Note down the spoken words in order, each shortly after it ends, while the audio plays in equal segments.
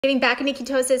Getting back into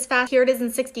ketosis fast, here it is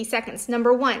in 60 seconds.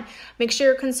 Number 1, make sure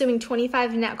you're consuming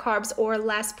 25 net carbs or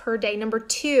less per day. Number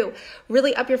 2,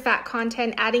 really up your fat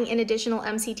content. Adding in additional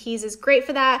MCTs is great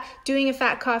for that. Doing a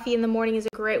fat coffee in the morning is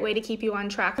a great way to keep you on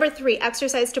track. Number 3,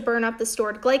 exercise to burn up the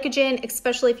stored glycogen,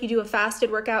 especially if you do a fasted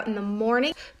workout in the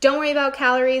morning. Don't worry about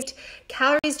calories.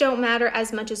 Calories don't matter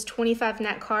as much as 25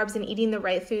 net carbs, and eating the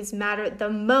right foods matter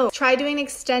the most. Try doing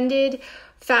extended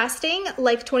fasting,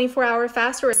 like 24-hour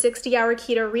fast or a 60-hour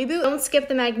keto reboot. Don't skip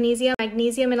the magnesium.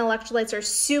 Magnesium and electrolytes are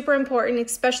super important,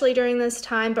 especially during this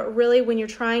time, but really when you're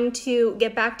trying to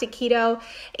get back to keto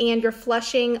and you're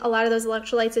flushing, a lot of those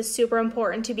electrolytes is super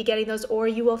important to be getting those, or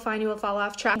you will find you will fall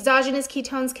off track. Exogenous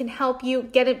ketones can help you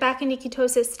get it back into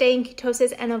ketosis, stay in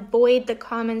ketosis, and avoid the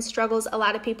common struggles a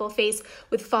lot of people face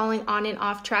with falling on and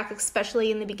off track, especially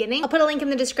in the beginning. I'll put a link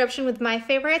in the description with my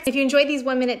favorites. If you enjoyed these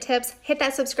 1-minute tips, hit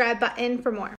that subscribe button for more.